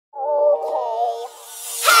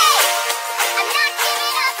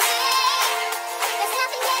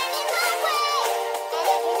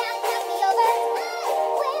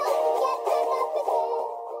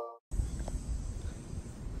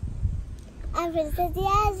I'm Princess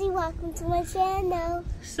Yasi. Welcome to my channel.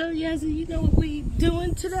 So Yasi, you know what we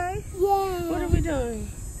doing today? Yeah. What are we doing?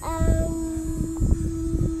 I don't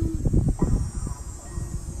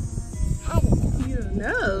know. You don't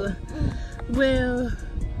know? Well,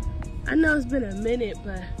 I know it's been a minute,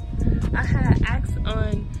 but I had asked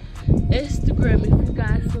on Instagram if you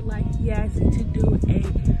guys would like Yasi to do a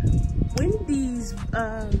Wendy's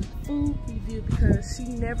food review because she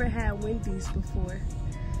never had Wendy's before.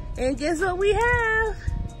 And guess what we have?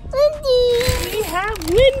 Wendy's. We have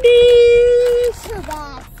Wendy's. So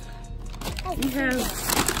bad. We have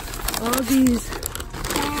all these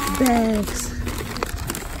bags.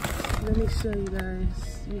 Let me show you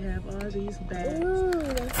guys. We have all these bags. Ooh,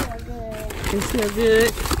 they smell good. They smell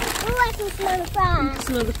good. Ooh, I can smell the fries.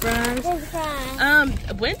 Smell the fries. There's the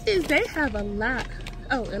fries. Wendy's, they have a lot.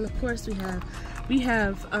 Oh, and of course we have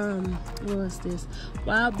what was this?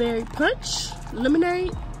 Wild berry punch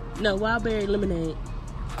lemonade. No, wild berry lemonade.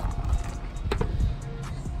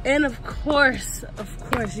 And of course,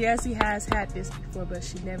 Yasi has had this before, but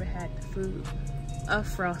she never had the food. A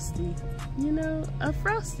Frosty. You know, a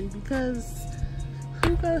Frosty, because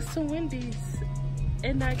who goes to Wendy's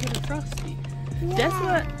and not get a Frosty? Yeah. That's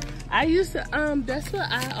what I used to, that's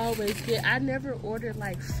what I always get. I never ordered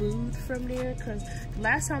like food from there, because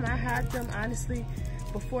last time I had them, honestly,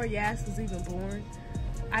 before Yas was even born,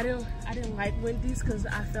 I didn't like Wendy's because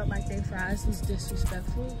I felt like their fries was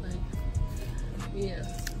disrespectful. Like, yeah.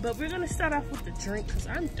 But we're gonna start off with the drink because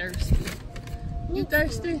I'm thirsty. You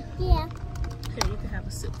thirsty? Yeah. Okay, you can have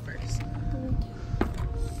a sip first.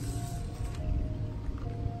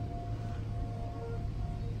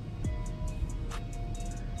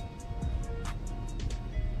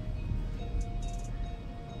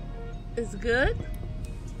 It's good?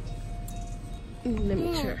 Let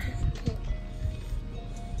me try.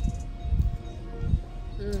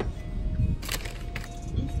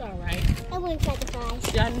 It's alright. I want to try the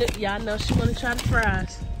fries. Y'all know she want to try the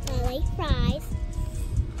fries. I like fries.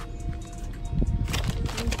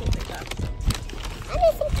 Let me see if they got some. I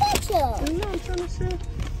need some ketchup. I know, I'm trying to see.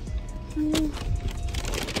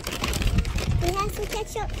 We have some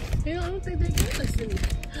ketchup. I don't think they give us any.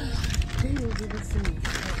 They didn't give us any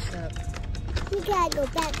ketchup. We gotta go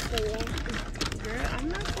back there. Girl, I'm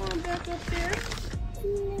not going back up there.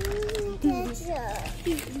 Ketchup.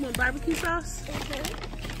 You want barbecue sauce?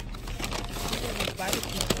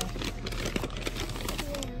 Barbecue sauce.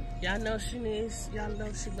 Yeah. Y'all know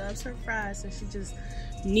she loves her fries, and she just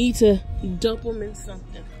needs to dump them in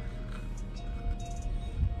something.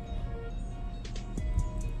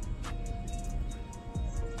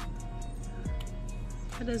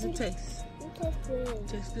 How does it taste? It tastes good.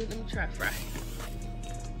 Tastes good. Let me try fry.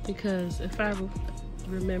 Because if I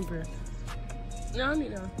remember, no, I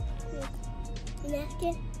need no.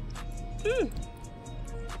 Napkin?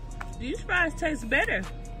 These fries taste better.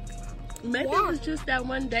 Maybe it was just that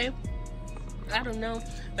one day. I don't know.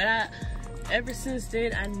 But ever since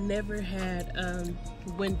then, I never had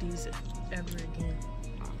Wendy's ever again.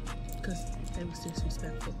 Because they was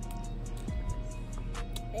disrespectful.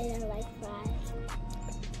 And I like fries.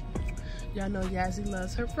 Y'all know Yasi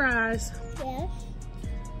loves her fries. Yes.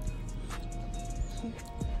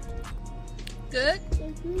 Good?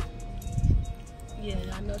 Yeah,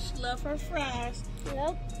 y'all know she loves her fries.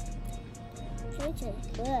 Yep. It tastes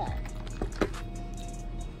good.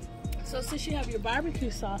 So since you have your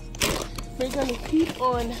barbecue sauce, we're gonna keep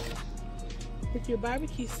on with your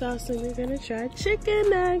barbecue sauce, and we're gonna try chicken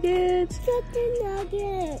nuggets. Chicken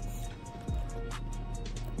nuggets.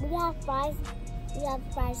 We got fries. We have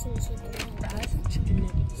fries and chicken nuggets. Fries and chicken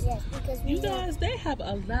nuggets. Yes, because you guys, they have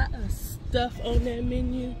a lot of stuff on that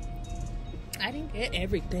menu. I didn't get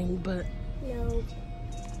everything, but no.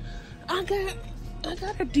 I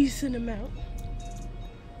got a decent amount.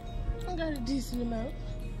 Is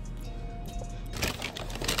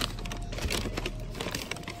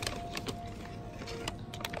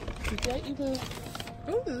that even? I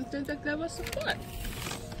didn't think that was support.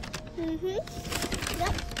 Yep.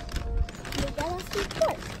 We got our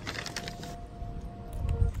support.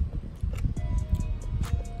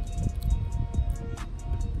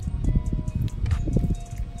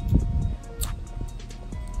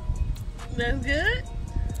 That's good.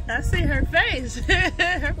 I see her face.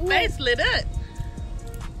 Her face lit up.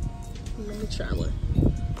 Let me try one.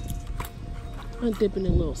 I'm dipping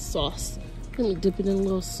in a little sauce. Let me dip it in a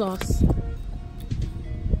little sauce.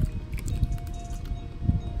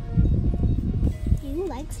 Do you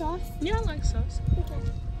like sauce? Yeah, I like sauce. Okay.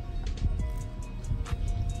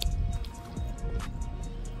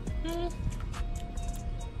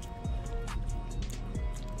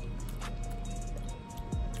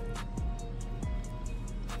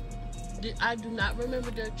 I do not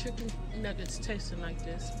remember their chicken nuggets tasting like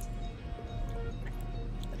this.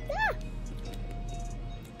 Yeah.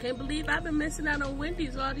 Can't believe I've been missing out on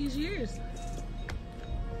Wendy's all these years.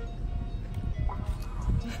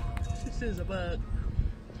 This is a bug.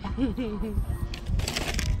 I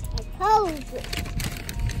told you.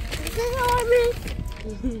 This is on me.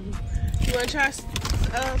 You want to try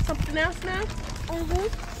something else now?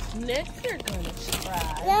 Next, you're going to try.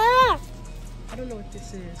 Yeah. I don't know what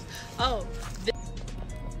this is. Oh,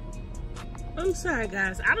 I'm sorry,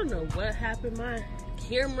 guys. I don't know what happened. My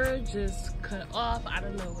camera just cut off. I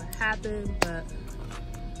don't know what happened, but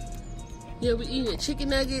yeah, we're eating chicken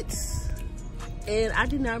nuggets, and I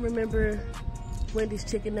do not remember Wendy's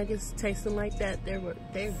chicken nuggets tasting like that. They're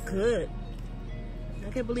good. I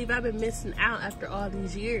can't believe I've been missing out after all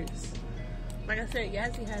these years. Like I said,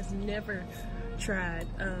 Yasi has never tried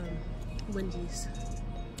Wendy's.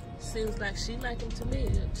 Seems like she like them to me.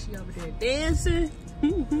 She over there dancing.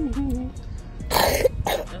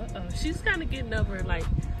 Uh-oh. She's kind of getting over like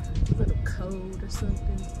a little cold or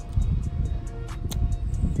something.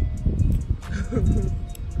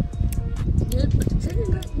 Yeah, but the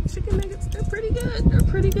chicken nuggets, they're pretty good. They're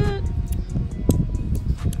pretty good.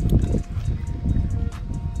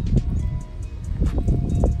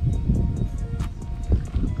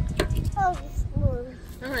 Oh, this one.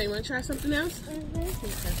 All right, you want to try something else?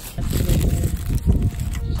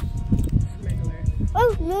 Regular.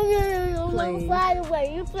 Oh, no. Plain. Don't fly away.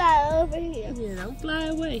 You fly over here. Yeah, don't fly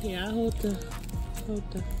away here. I hold the. You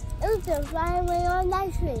can fly away on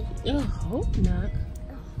that tree. Oh, hope not.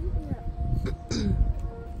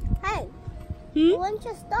 Hey, the one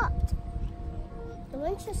just stopped. The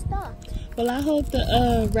one just stopped. Well, I hold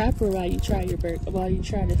the wrapper while you try the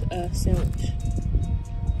sandwich.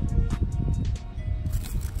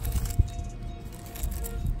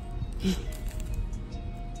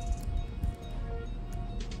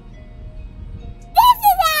 This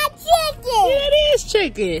is our chicken. Yeah, it is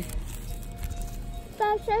chicken.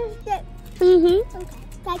 Okay. Can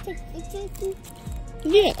I take the chicken?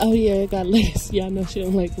 Yeah. Oh, yeah, it got lettuce. Y'all know she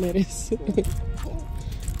don't like lettuce.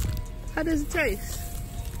 How does it taste?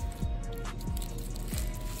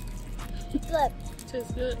 Good.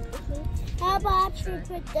 Tastes good. How about you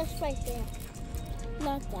put this right there?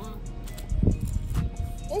 Not that.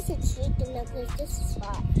 This is chicken nuggets. This is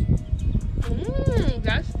fine.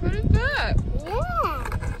 That's pretty good. Yeah.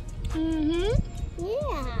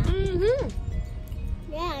 Yeah.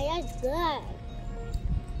 Yeah, that's good.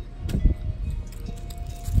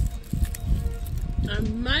 I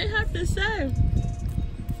might have to say,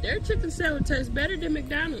 their chicken sandwich tastes better than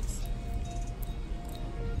McDonald's.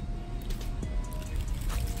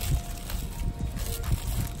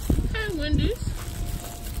 Hey, Wendy's.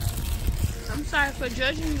 I'm sorry for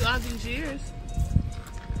judging you all these years.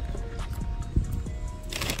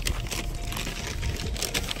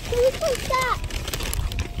 Can you put that?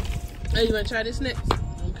 Oh, you want to try this next?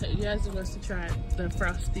 Okay, Yasi wants to try the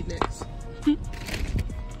frosty next.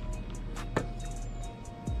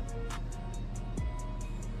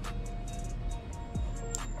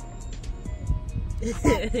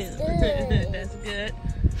 That's good.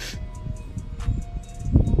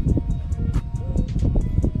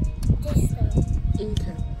 This one.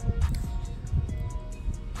 Okay.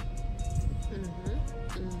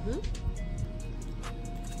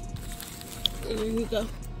 There you go.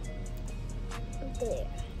 There.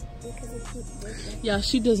 Yeah,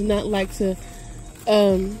 she does not like to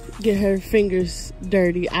get her fingers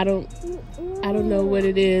dirty. I don't know what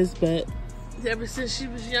it is, but ever since she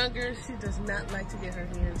was younger, she does not like to get her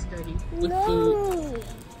hands dirty with food.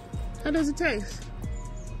 How does it taste?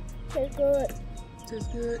 Tastes good. Tastes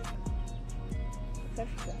good.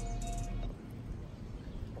 Tastes good.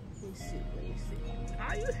 Let me see.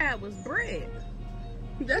 All you had was bread.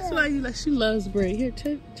 That's why you like. She loves bread. Here,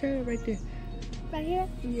 turn it right there. Right here?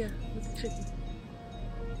 Yeah, with the chicken.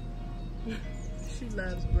 She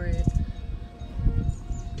loves bread.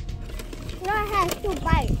 No, it has 2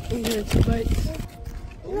 bites. You had 2 bites?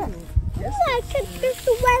 Look. Ooh, I took this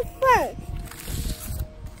away first.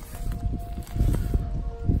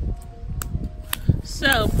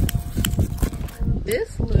 So,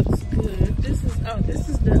 this looks good. This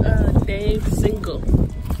is the Dave single.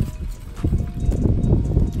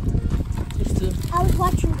 I was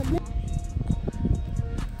watching the movie.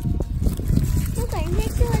 Okay,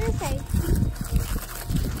 let's do what I say.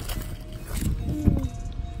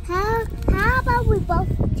 How about we both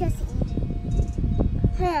just eat?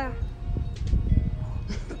 Here.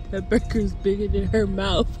 That burger's bigger than her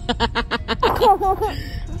mouth.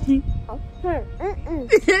 Here.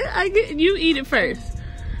 You eat it first.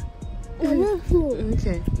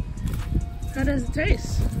 Okay. How does it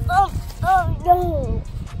taste? Oh no.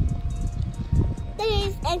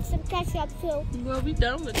 Please, and some ketchup too. Well, we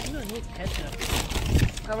done with it. We don't need ketchup.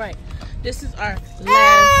 All right. This is our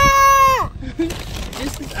last.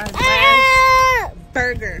 This is our last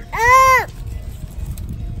burger.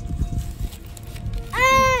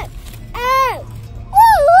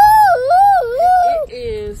 It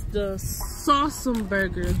is the Sawsome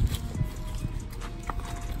burger.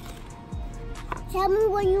 Tell me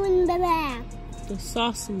what you in the bag. The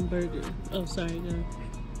Sawsome burger. Oh, sorry, no.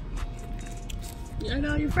 You eat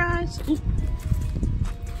all your fries? Ooh.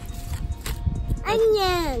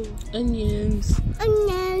 Onion. Onions.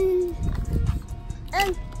 Onion.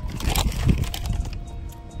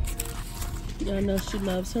 Y'all know she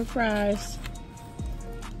loves her fries.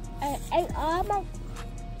 I ate all my.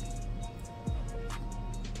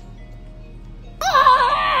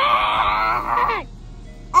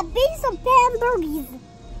 I beat some hamburgers.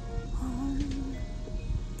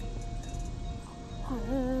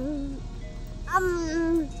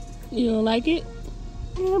 You don't like it?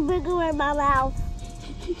 It's a bigger in my mouth.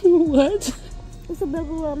 What? It's a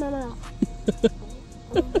bigger in my mouth.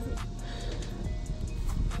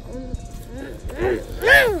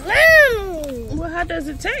 Well, how does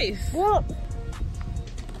it taste? Well,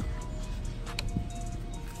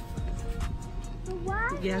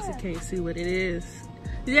 Yasi can't see what it is.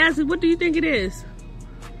 Yasi, what do you think it is?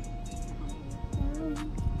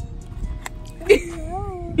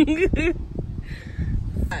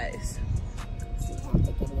 Nice.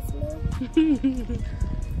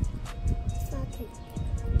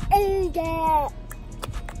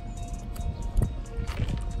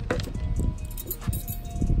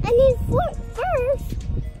 And then first,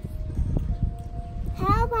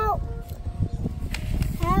 how about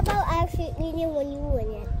actually eating when you win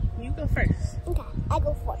it? You go first. Okay, I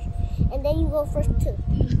go first, and then you go first too.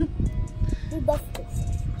 We both go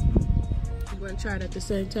first. You want to try it at the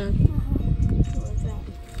same time? Right.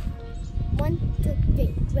 1, 2,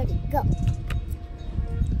 3, ready, go.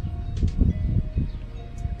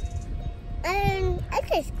 And it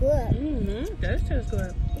tastes good. It does taste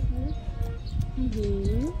good.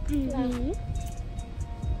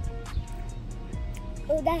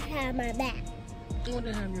 Oh, that had my back. What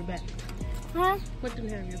did have your back? Huh? What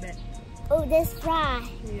didn't have your back? Oh, this fry.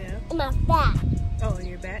 Yeah. In my back. Oh, in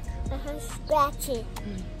your back? Scratchy.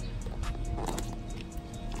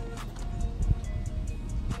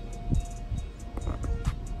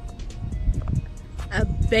 A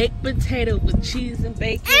baked potato with cheese and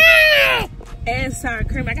bacon and sour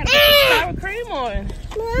cream. I gotta put the sour cream on.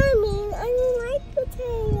 Mommy, I don't like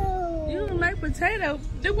potato. You don't like potato?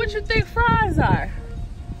 Then what you think fries are?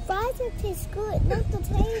 Fries that taste good, not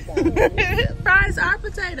potato. Fries are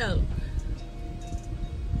potato.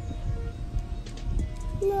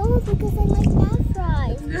 No, because I like that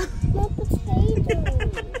fries, not potato.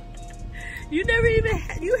 You never even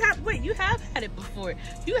had, you have had it before.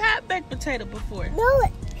 You had baked potato before. No,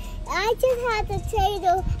 I just had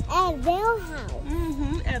potato at Bell House.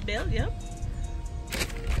 At Bell, yep.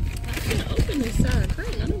 I can't open this sour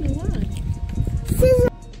cream. I don't know why. Scissors.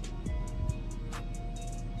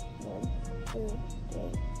 1, 2, 3,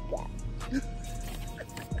 go.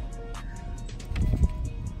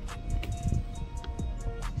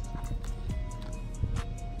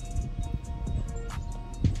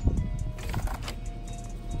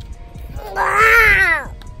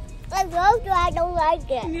 Wow! I don't like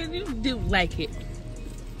it. You do like it.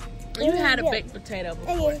 You had a baked potato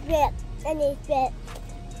before. And it's bit.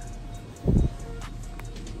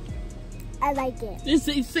 I like it. You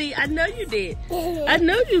see, I know you did. I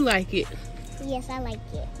know you like it. Yes, I like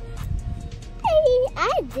it.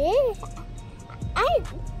 I did.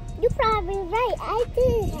 You're probably right. I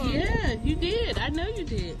did. Yeah, you did. I know you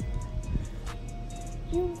did.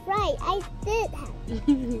 You're right. I did have it.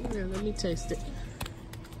 Here, let me taste it.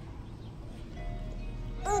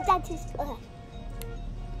 Oh, that is good.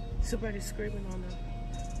 Somebody's screaming on them.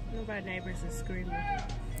 One of our neighbors is screaming.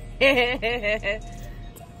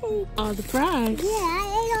 All the fries. Yeah, I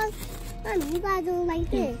ate all. Mommy, you gotta do it like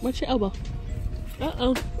this. Watch your elbow.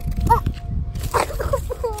 Uh-oh.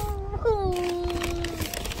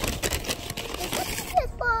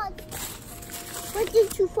 Where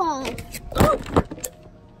did you fall? Oh.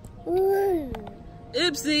 Ooh.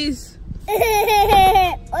 Oopsies.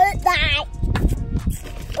 What's that?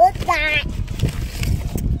 What's that?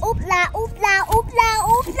 Oopla, oopla, oopla,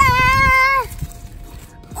 oopla.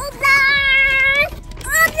 Oopla.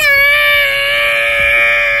 Oopla.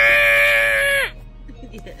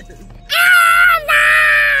 Yes.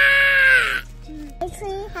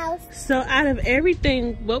 So out of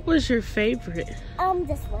everything, what was your favorite?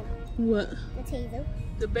 This one. What? Potato.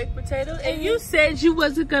 The baked potato? And you said you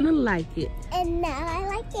wasn't gonna like it. And now I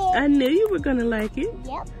like it. I knew you were gonna like it.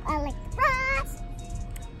 Yep, I like the fries.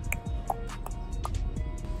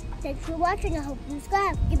 Thanks for watching. I hope you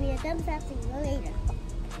subscribe. Give me a thumbs up. See you later.